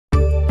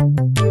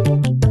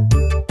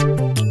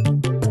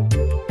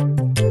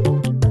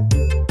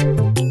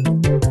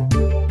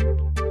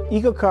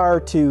Untitled Car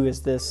 2 is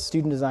this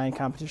student design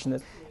competition,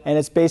 and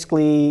it's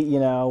basically,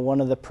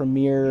 one of the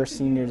premier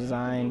senior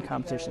design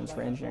competitions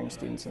for engineering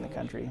students in the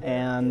country.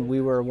 And we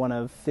were one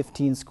of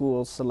 15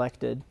 schools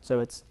selected. So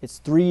it's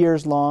 3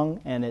 years long,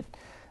 and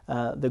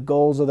the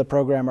goals of the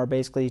program are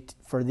basically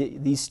for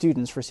these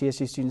students, for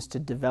CSU students, to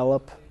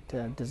develop,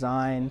 to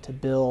design, to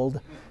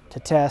build, to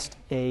test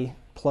a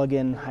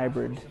plug-in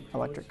hybrid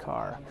electric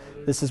car.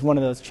 This is one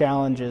of those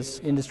challenges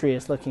industry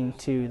is looking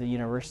to the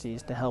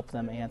universities to help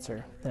them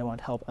answer. They want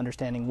help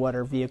understanding what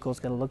our vehicles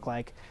going to look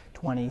like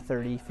 20,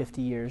 30,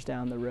 50 years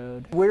down the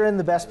road. We're in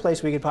the best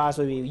place we could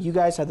possibly be. You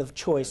guys have the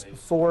choice of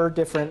 4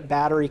 different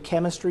battery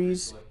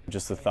chemistries.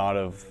 Just the thought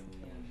of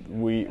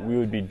we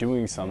would be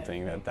doing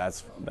something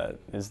that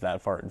is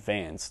that far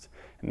advanced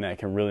and that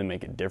can really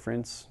make a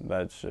difference.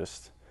 That's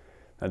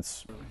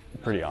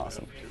pretty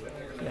awesome.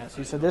 Yeah,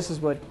 so this is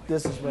what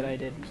I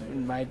did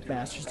in my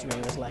master's degree.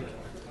 Was like,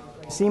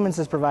 Siemens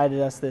has provided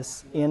us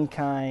this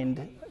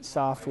in-kind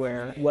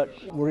software. What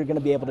we're going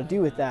to be able to do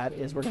with that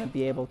is we're going to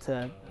be able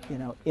to,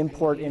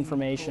 import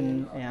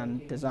information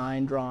and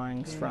design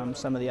drawings from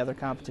some of the other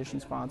competition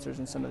sponsors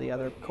and some of the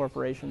other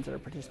corporations that are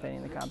participating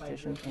in the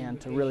competition, and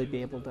to really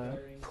be able to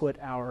put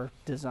our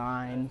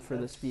design for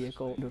this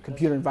vehicle into a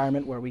computer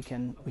environment where we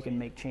can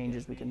make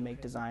changes, we can make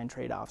design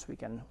trade-offs,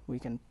 we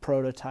can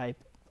prototype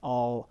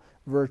all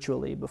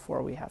virtually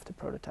before we have to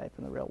prototype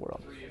in the real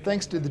world.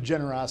 Thanks to the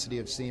generosity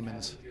of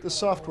Siemens, the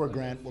software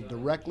grant will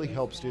directly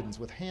help students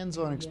with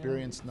hands-on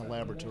experience in the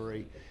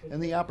laboratory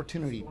and the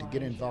opportunity to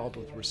get involved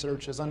with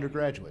research as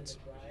undergraduates.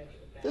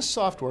 This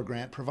software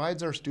grant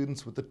provides our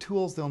students with the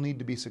tools they'll need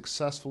to be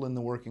successful in the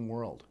working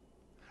world.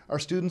 Our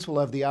students will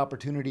have the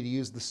opportunity to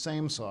use the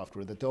same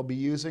software that they'll be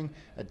using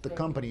at the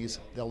companies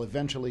they'll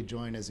eventually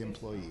join as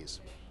employees.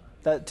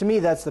 To me,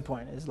 that's the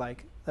point,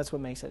 that's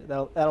what makes it.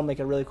 That'll make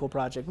a really cool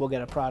project. We'll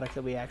get a product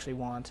that we actually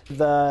want.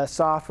 The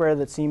software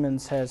that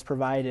Siemens has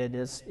provided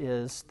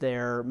is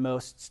their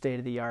most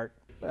state-of-the-art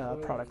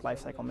product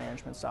lifecycle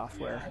management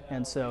software.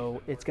 And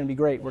so it's going to be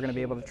great. We're going to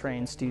be able to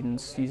train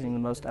students using the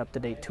most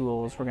up-to-date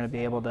tools. We're going to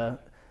be able to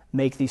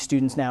make these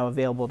students now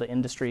available to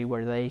industry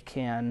where they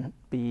can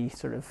be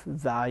sort of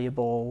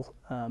valuable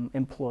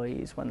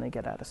employees when they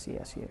get out of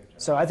CSU.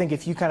 So I think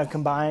if you kind of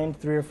combine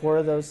 3 or 4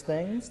 of those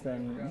things,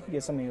 then you can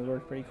get something that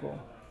works pretty cool.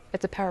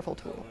 It's a powerful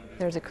tool.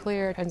 There's a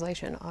clear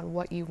translation on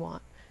what you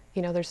want.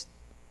 There's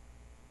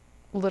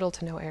little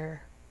to no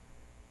error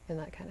in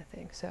that kind of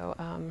thing. So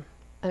I'm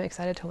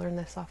excited to learn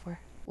this software.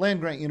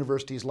 Land-grant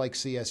universities like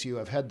CSU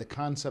have had the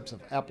concepts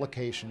of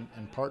application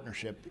and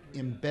partnership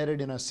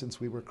embedded in us since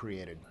we were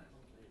created.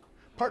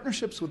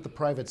 Partnerships with the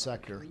private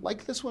sector,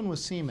 like this one with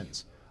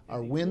Siemens,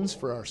 are wins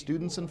for our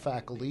students and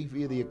faculty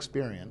via the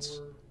experience,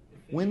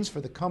 wins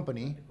for the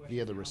company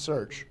via the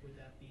research,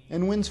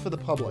 and wins for the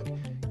public,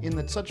 in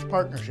that such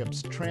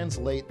partnerships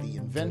translate the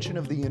invention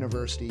of the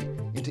university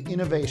into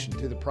innovation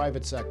to the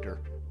private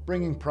sector,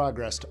 bringing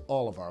progress to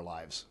all of our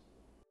lives.